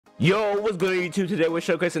Yo, what's good on YouTube? Today we're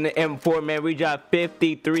showcasing the M4, man. We dropped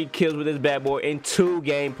 53 kills with this bad boy in 2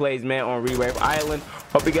 gameplays, man, on Rebirth Island.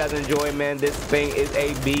 Hope you guys enjoy, man. This thing is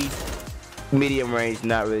a beast. Medium range,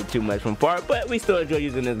 not really too much from far, but we still enjoy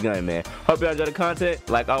using this gun, man. Hope y'all enjoy the content.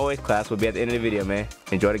 Like always, class will be at the end of the video, man.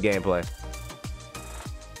 Enjoy the gameplay.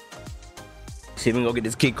 See if we can go get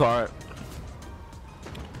this key card.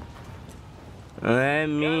 Let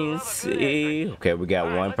me see. Okay, we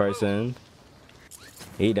got one person.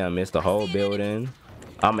 He done missed the whole building.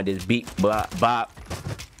 I'ma just beat bop,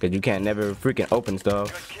 cause you can't never freaking open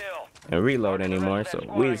stuff and reload anymore. So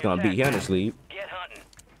we just gonna beat him to sleep.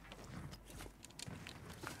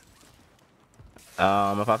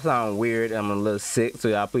 If I sound weird, I'm a little sick, so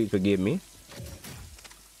y'all please forgive me.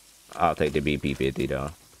 I'll take the BP-50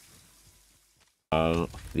 though. On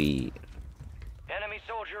feet. Enemy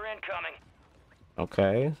soldier incoming.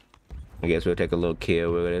 Okay. I guess we'll take a little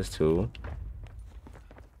kill with this too.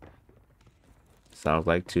 Sounds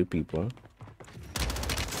like 2 people.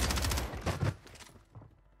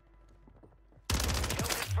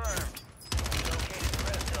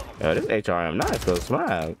 Yo, this HRM not so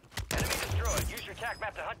smart. Enemy destroyed. Use your tac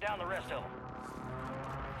map to hunt down the rest of them.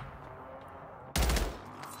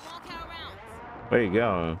 Where you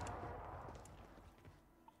going?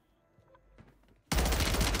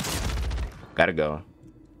 Gotta go.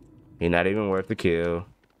 He's not even worth the kill.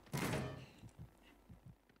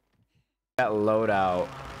 That loadout.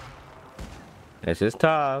 This is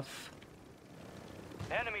tough.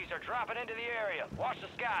 Enemies are dropping into the area. Watch the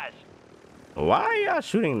skies. Why are y'all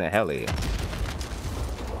shooting the heli?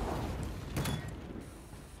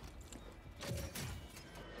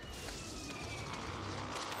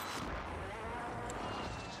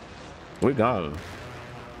 We're gone.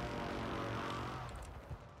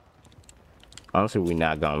 Honestly, we're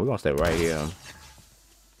not gone. We're gonna stay right here.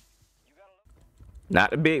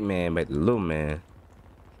 Not the big man, but the little man.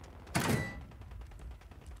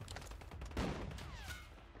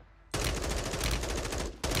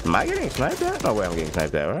 Am I getting sniped at? No way I'm getting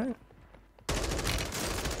sniped at, right?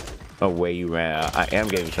 No way you ran out. I am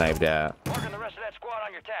getting sniped at. Marking the rest of that squad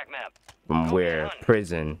on your tac map. From where?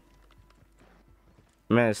 Prison.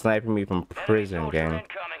 Man, sniping me from prison, gang.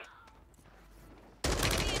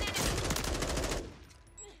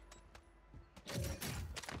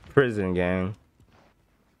 Prison, gang.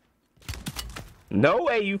 No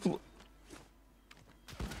way you flew.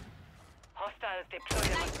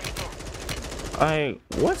 Like,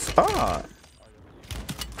 what's up?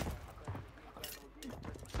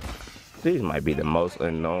 These might be the most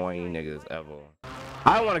annoying niggas ever.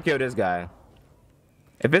 I want to kill this guy.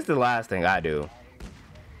 If it's the last thing I do.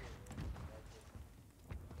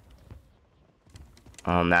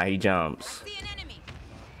 Now he jumps.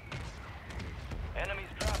 Enemies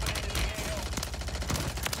dropping into the AO.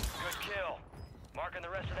 Good kill. Marking the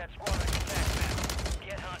rest of that squad on your tac map.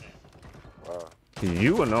 Get hunting.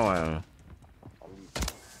 You annoying. Kill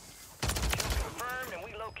confirmed, and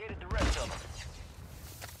we located the rest of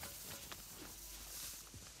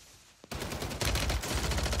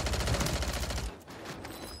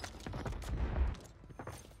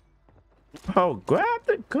them. Oh, grab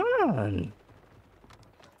the gun.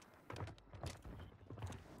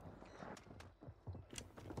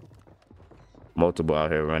 Multiple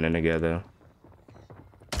out here running together.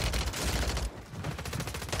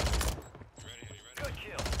 Good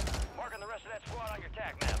kill. Marking the rest of that squad on your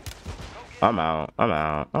tac map. I'm out.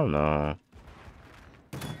 Oh no.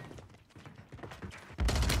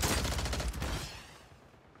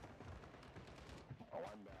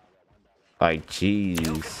 Like,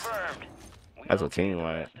 jeez. That's a team,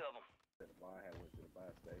 right?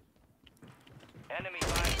 Enemy buy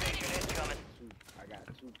station incoming. I got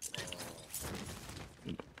 2.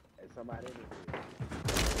 And somebody in here.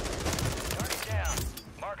 Target down.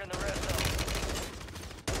 Marking the rest of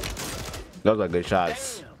them. Those are good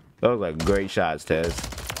shots. Those are great shots, Tez.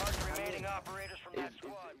 Mark the remaining operators from that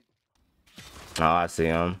squad. Oh, I see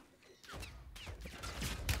him.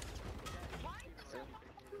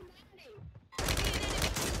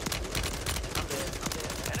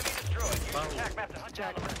 Enemy destroyed. Use your tac map to hunt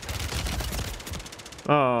down the rest of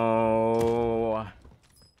them. Oh.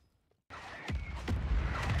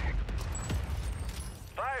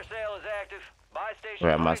 Fire sale is active. Buy station.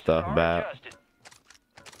 Grab my prices stuff are back. adjusted.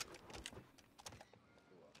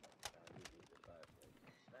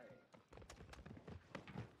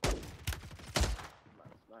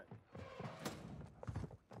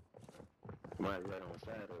 Might run on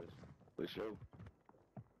shadows. For sure.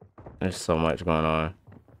 There's so much going on.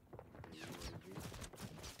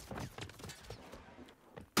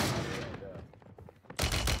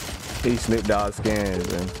 These Snoop Dogg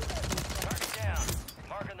skins, man. Target down.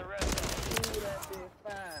 Marking the rest of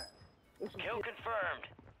them. Kill confirmed.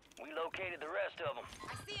 We located the rest of them.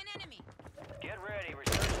 I see an enemy. Get ready.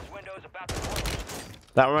 Resurgence window's about to close.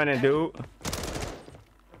 Stop running, dude.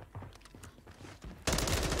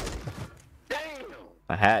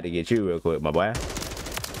 I had to get you real quick, my boy.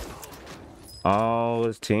 Oh,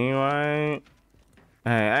 it's team right.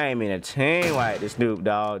 Hey, I ain't mean a team white. The Snoop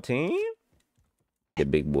Dogg team. The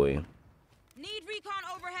big boy. Need recon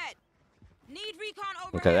overhead. Need recon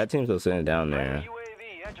overhead. Okay, that team's still sitting down there.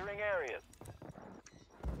 UAV entering area.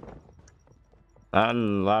 Not a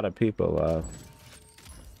lot of people left.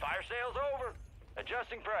 Fire sales over.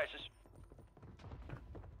 Adjusting prices.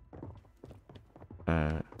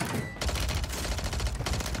 Alright.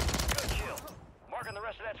 Good kill. Marking the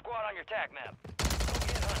rest of that squad on your tac map. Go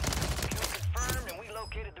get hunting. Kill confirmed, and we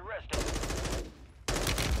located the rest of them.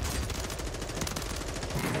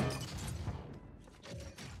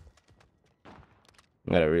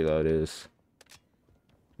 I gotta reload this.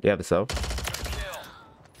 You have a self? Good kill.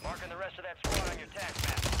 Marking the rest of that squad on your tac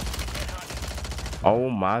map. Get hunting. Oh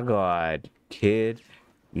my god, kid.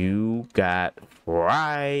 You got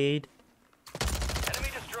fried. Enemy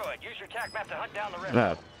destroyed. Use your tac map to hunt down the rest.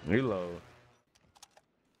 Nah, reload.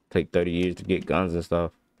 Take 30 years to get guns and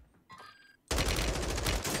stuff.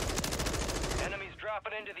 Enemies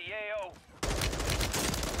dropping into the AO.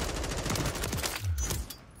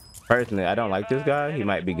 Personally, I don't like this guy. He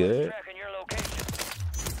might be good. Tracking your location.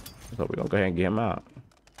 So we're gonna go ahead and get him out.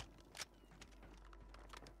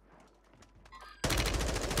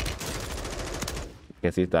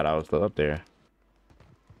 Guess he thought I was still up there.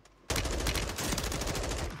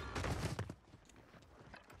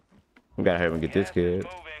 We gotta hurry and get this Gas is kid.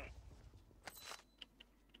 moving.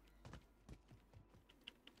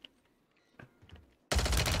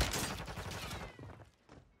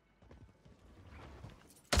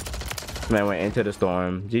 Man went into the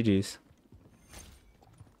storm. GG's.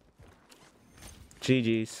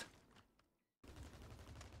 GG's.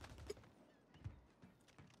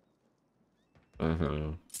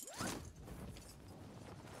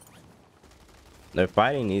 They're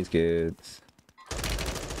fighting these kids.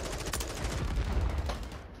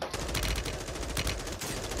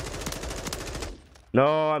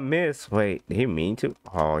 No, I missed. Wait, did he mean to?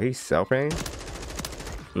 Oh, he's self-aimed?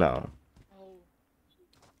 No.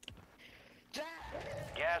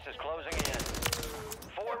 Gas is closing in.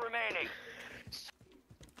 4 remaining.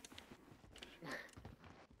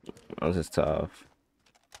 This is tough.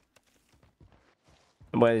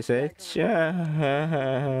 Somebody said,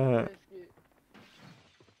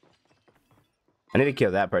 I need to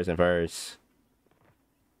kill that person first.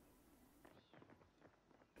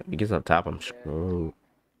 If he gets up top, I'm screwed.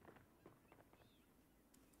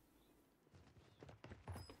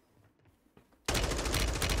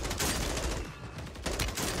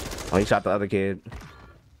 Oh, he shot the other kid.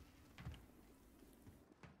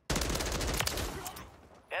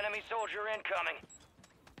 Enemy soldier incoming.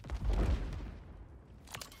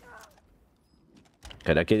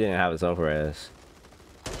 Okay, that kid didn't have his self-res.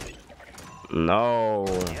 No.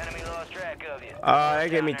 The enemy lost track of you. Oh, that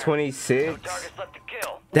gave me No 26. targets left to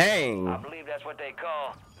kill. I Dang. believe that's what they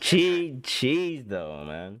call. Cheese though,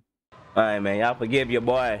 man. Alright, man, y'all forgive your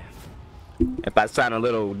boy if I sound a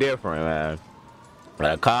little different, man.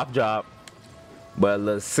 A cough drop, but a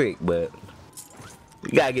little sick, but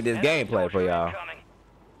you gotta get this Enemy gameplay for soldier y'all. incoming.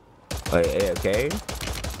 Wait, okay.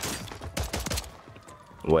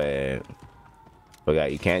 Wait.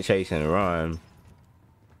 Forgot you can't chase and run.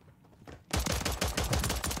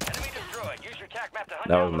 Enemy destroyed. Use your tac map to hunt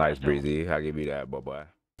That down was the nice, rest of them. Breezy. I'll give you that, boy.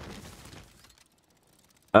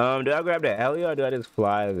 Do I grab that heli or do I just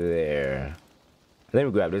fly there? Let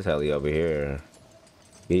me grab this heli over here.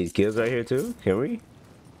 These kills right here too? Can we?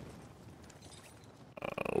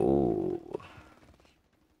 Oh.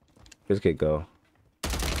 This kid go.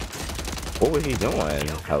 What was he doing?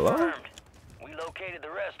 Kill Hello? confirmed. We located the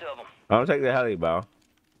rest of them. I'm gonna take the heli, bro.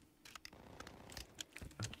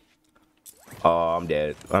 Oh, I'm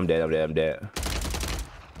dead. I'm dead.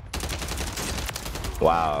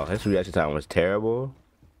 Wow, this reaction time was terrible.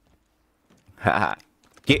 Haha.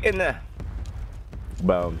 Get in there.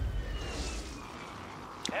 Bro.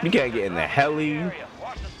 You can't get in the heli.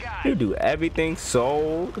 Watch the sky. You do everything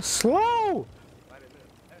so slow.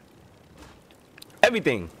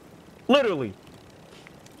 Everything. Literally.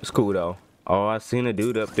 It's cool though. Oh, I seen a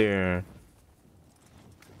dude up there.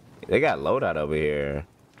 They got Loadout over here.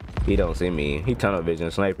 He don't see me. He tunnel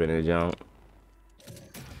vision sniping in the jump.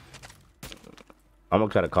 I'm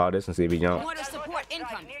gonna try to call this and see if he jumps. Order support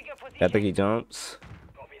incoming. I think he jumps.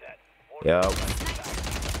 Yep.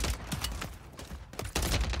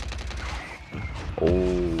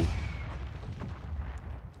 Oh,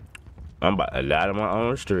 I'm about to die on my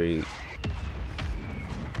own street.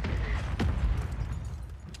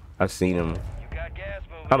 I seen him. You got gas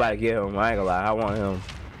moving. I'm about to get him. I ain't gonna lie. I want him.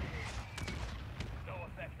 No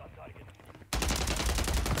effects on target.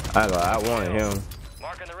 I ain't gonna lie. I wanted him.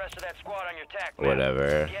 Marking the rest of that squad on your tac map.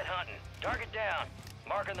 Whatever. Get hunting. Target down.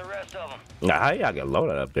 Marking the rest of them. Now, how y'all get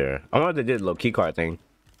loaded up there? I wonder if they did a little key card thing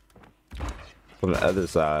from the other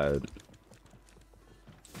side.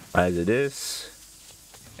 Either this.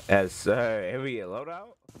 Yes, sir. And we get loadout.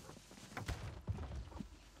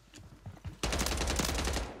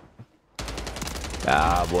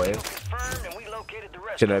 Ah, boy. Confirmed, and we located the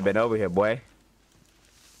rest. Shouldn't have been over here, boy.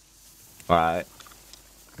 Alright.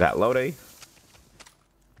 Got loaded.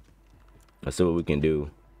 Let's see what we can do.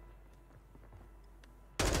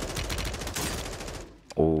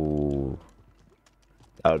 Oh,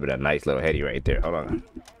 that would have been a nice little heady right there. Hold on.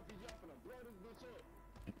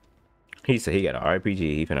 He said he got an RPG.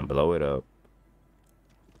 He finna blow it up.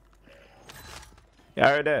 Yeah,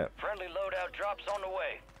 I heard that. Friendly loadout drops on the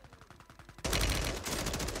way.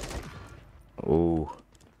 Oh.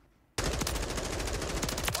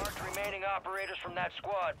 Marked remaining operators from that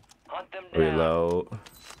squad. Hunt them down. Reload.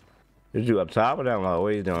 Is you up top or down low?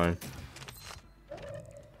 What are you doing?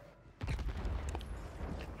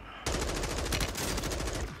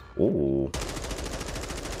 Ooh.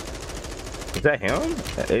 Is that him?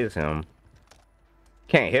 That is him.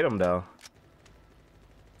 Can't hit him though.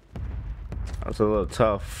 That's a little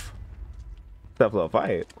tough. Tough little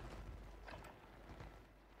fight.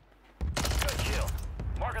 Good kill.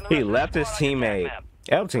 Marking the He rest of the left his squad on your teammate. tac map.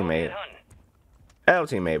 L Go teammate. get hunting. L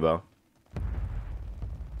teammate, bro.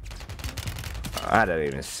 I didn't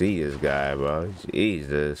even see this guy, bro.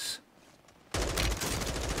 Jesus.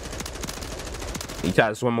 You tried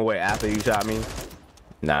to swim away after you shot me?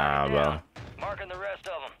 Nah, bro. Marking the rest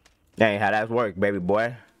of them. That ain't how that work, baby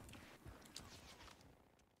boy.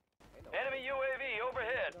 Enemy UAV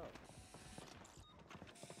overhead.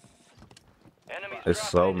 Enemies There's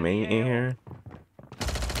dropping so into many the in AO. here.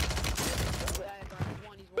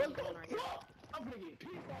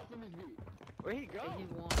 Where he go?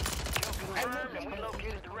 Kill confirmed, and we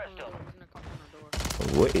located the rest of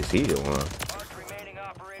them. What is he doing? Marked remaining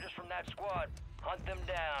operators from that squad. Hunt them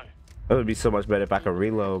down. It would be so much better if I could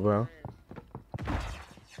reload, bro.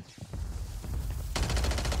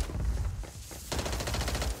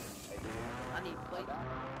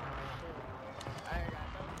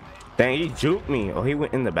 Dang, he juked me. Oh, he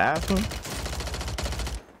went in the bathroom?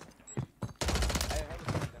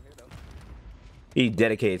 He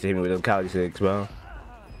dedicated to him with them college six, bro.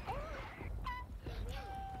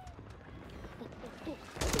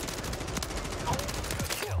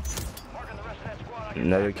 Kill. Marking the rest of that squad on your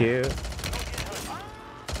Another tac map. kill. Go get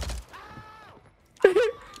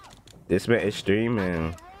hunting. This man is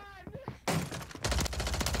streaming.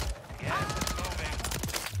 Gas is moving.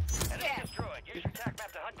 Enemy destroyed. Use your tac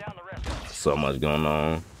map to hunt down the rest of them. So much going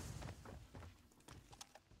on.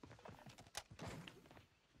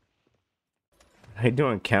 They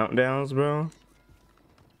doing countdowns, bro?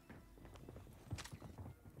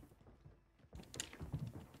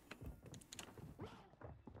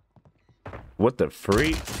 What the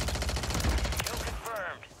freak? Kill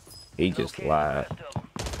confirmed. He just Located the lied. rest of them.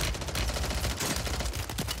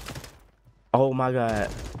 Oh my god.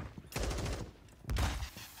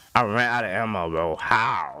 I ran out of ammo, bro.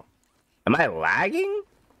 How? Am I lagging?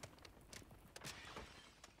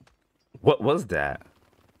 What was that?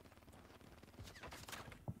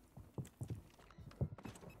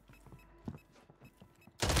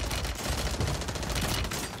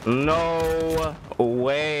 No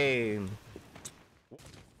way.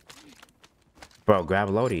 Bro, grab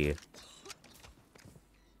Lodi.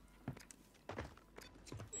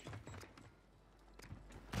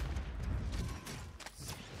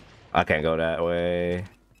 I can't go that way.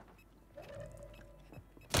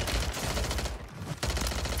 Good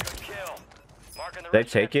kill. Marking the They rest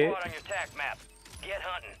of take that it? squad on your tac map. Get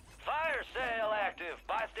hunting. Fire sale active.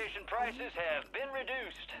 Buy station prices have been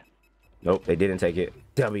reduced. Nope, they didn't take it.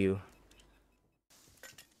 W.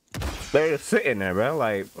 They're just sitting there, bro.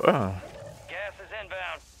 Like, Gas is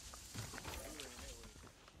inbound.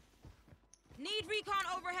 Need recon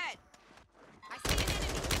overhead. I see an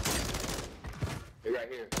enemy. He right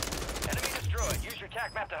here. Enemy destroyed. Use your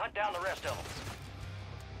tac map to hunt down the rest of them.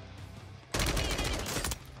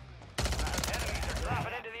 Enemies are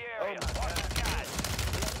dropping into the area. Watch the skies.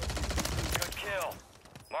 Good kill.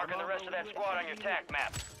 Marking the rest of that squad on your tac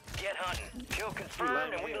map. Get hunting. Kill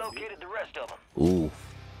confirmed, and we located the rest of them. ooh.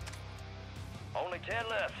 Only 10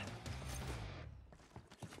 left.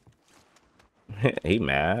 He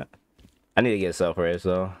mad. I need to get self res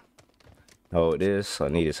though. Hold this. I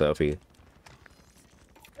need a selfie.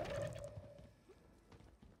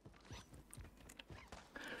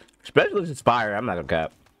 Specialist is fire. I'm not gonna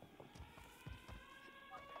cap.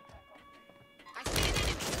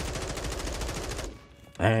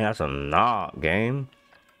 Man, that's a knock game.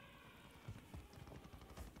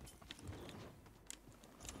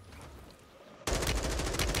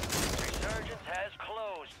 Resurgence has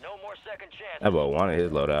closed. No more second chance. That boy wanted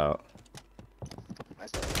his loadout.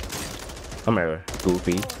 Come here,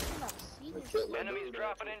 Goofy. Enemies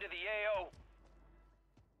dropping into the AO.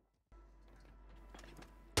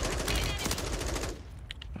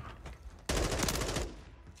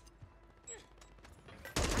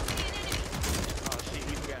 Oh shit,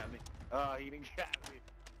 he got me. Oh, he done got me.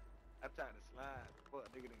 I'm trying to slide. Fuck,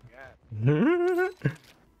 nigga done got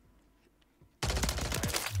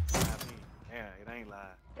me. Yeah, it ain't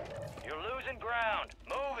live. You're losing ground.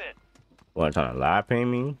 Move it. What, trying to live ping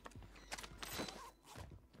me?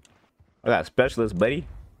 I got specialist, buddy.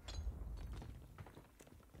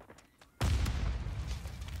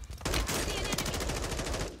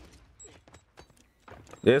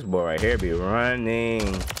 This boy right here be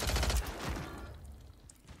running.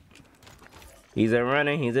 He's a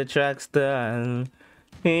runner, he's a track star.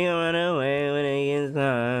 He run away when he gets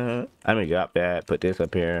on. I'm gonna drop that, put this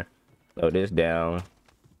up here, load this down,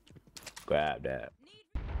 grab that.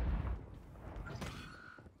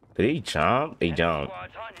 Did he jump? He jumped.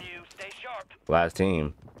 Squad's hunting you. Stay sharp. Last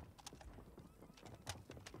team.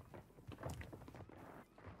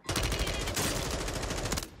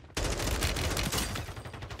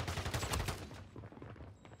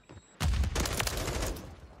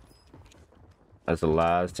 That's the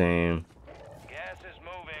last team. Gas is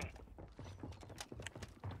moving.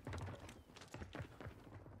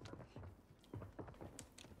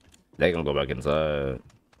 They gonna go back inside.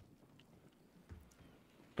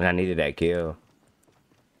 I needed that kill.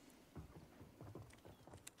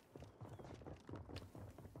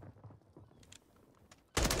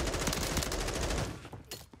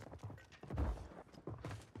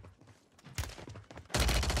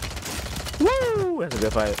 Woo! That's a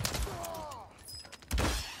good fight.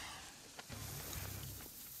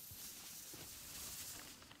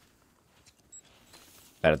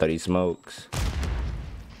 Gotta throw these smokes.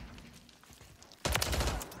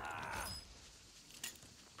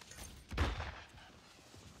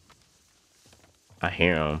 I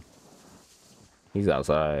hear him. He's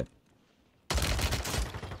outside.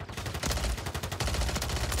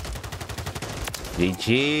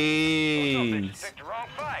 GG's. Picked the wrong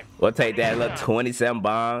fight. We'll take that little 27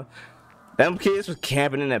 bomb. Them kids was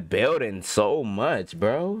camping in the building so much,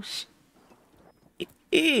 bro.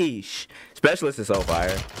 Eesh. Specialist is so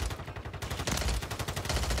fire.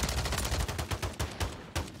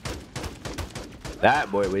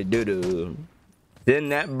 That boy with doo-doo.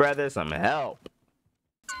 Send that brother some help.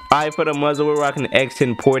 Alright, for the muzzle, we're rocking the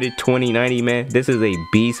X10 ported 2090, man. This is a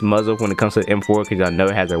beast muzzle when it comes to the M4 because y'all know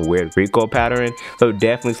it has a weird recoil pattern. So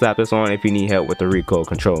definitely slap this on if you need help with the recoil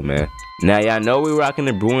control, man. Now, y'all know we're rocking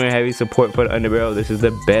the Bruin heavy support for the underbarrel. This is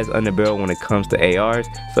the best underbarrel when it comes to ARs.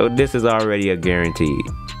 So this is already a guarantee.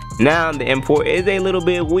 Now, the M4 is a little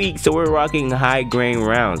bit weak, so we're rocking high grain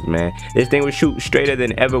rounds, man. This thing will shoot straighter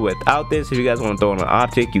than ever without this. If you guys want to throw on an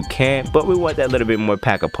optic, you can, but we want that little bit more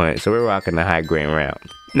pack a punch, so we're rocking the high grain round.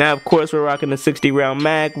 Now, of course, we're rocking the 60 round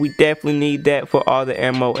mag. We definitely need that for all the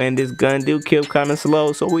ammo, and this gun do kill kind of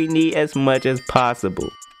slow, so we need as much as possible.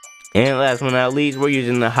 And last but not least, we're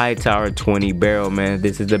using the Hightower 20 barrel, man.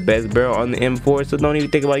 This is the best barrel on the M4, so don't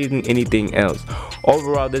even think about using anything else.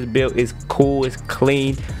 Overall, this build is cool, it's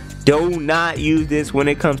clean. Do not use this when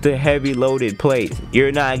it comes to heavy loaded plays.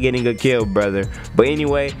 You're not getting a kill, brother. But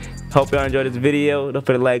anyway, hope y'all enjoyed this video. Don't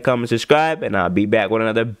forget to like, comment, subscribe, and I'll be back with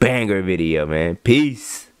another banger video, man.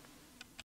 Peace.